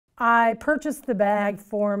I purchased the bag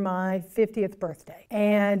for my 50th birthday,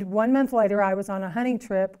 and 1 month later I was on a hunting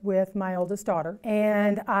trip with my oldest daughter,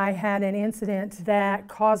 and I had an incident that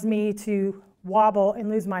caused me to wobble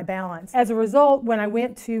and lose my balance. As a result, when I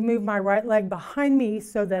went to move my right leg behind me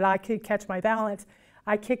so that I could catch my balance,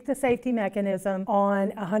 I kicked the safety mechanism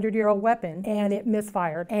on a 100-year-old weapon, and it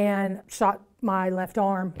misfired and shot my left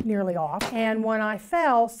arm nearly off. And when I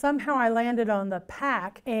fell, somehow I landed on the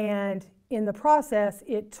pack, and in the process,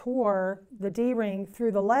 it tore the D-ring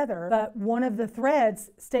through the leather, but one of the threads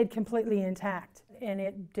stayed completely intact, and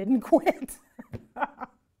it didn't quit. I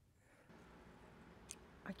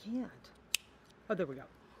can't. Oh, there we go.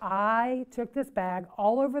 I took this bag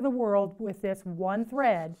all over the world with this one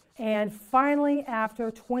thread, and finally,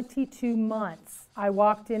 after 22 months, I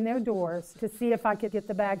walked in their doors to see if I could get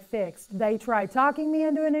the bag fixed. They tried talking me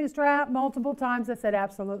into a new strap multiple times. I said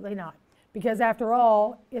absolutely not, because after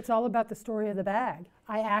all, it's all about the story of the bag.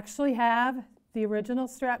 I actually have the original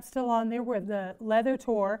strap still on there where the leather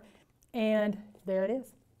tore, and there it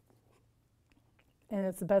is. And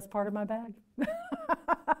it's the best part of my bag.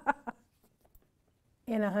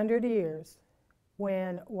 In 100 years,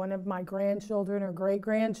 when one of my grandchildren or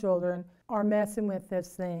great-grandchildren are messing with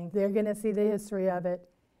this thing, they're going to see the history of it,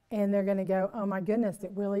 and they're going to go, oh my goodness,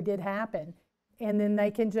 it really did happen. And then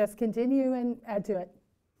they can just continue and add to it.